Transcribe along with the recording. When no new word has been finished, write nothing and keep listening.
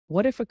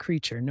What if a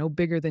creature no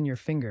bigger than your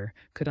finger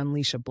could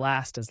unleash a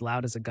blast as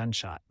loud as a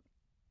gunshot?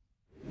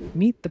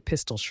 Meet the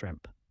pistol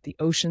shrimp, the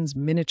ocean's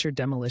miniature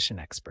demolition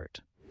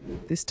expert.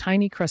 This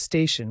tiny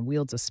crustacean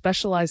wields a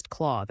specialized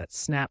claw that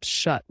snaps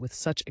shut with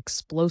such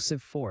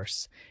explosive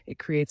force it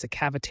creates a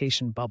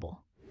cavitation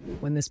bubble.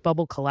 When this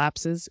bubble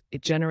collapses,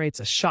 it generates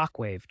a shock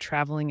wave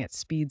traveling at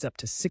speeds up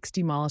to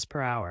 60 miles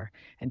per hour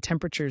and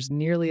temperatures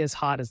nearly as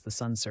hot as the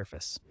sun's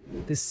surface.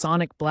 This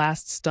sonic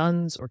blast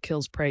stuns or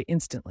kills prey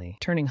instantly,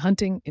 turning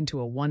hunting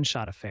into a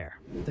one-shot affair.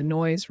 The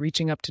noise,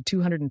 reaching up to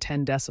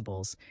 210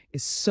 decibels,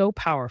 is so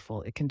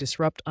powerful it can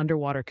disrupt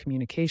underwater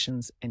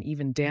communications and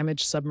even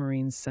damage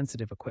submarines'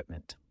 sensitive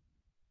equipment.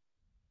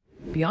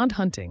 Beyond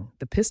hunting,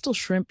 the pistol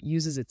shrimp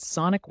uses its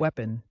sonic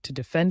weapon to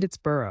defend its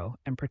burrow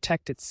and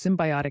protect its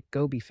symbiotic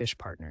goby fish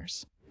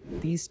partners.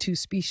 These two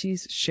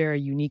species share a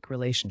unique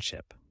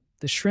relationship.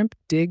 The shrimp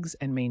digs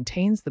and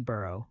maintains the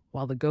burrow,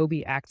 while the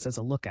goby acts as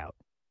a lookout.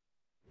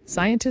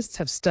 Scientists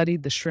have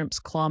studied the shrimp's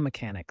claw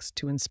mechanics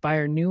to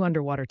inspire new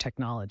underwater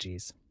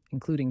technologies,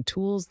 including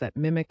tools that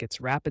mimic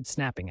its rapid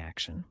snapping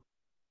action.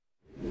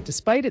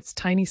 Despite its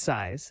tiny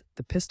size,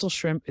 the pistol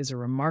shrimp is a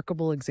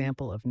remarkable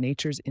example of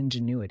nature's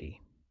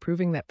ingenuity,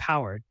 proving that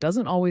power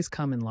doesn't always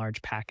come in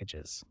large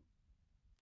packages.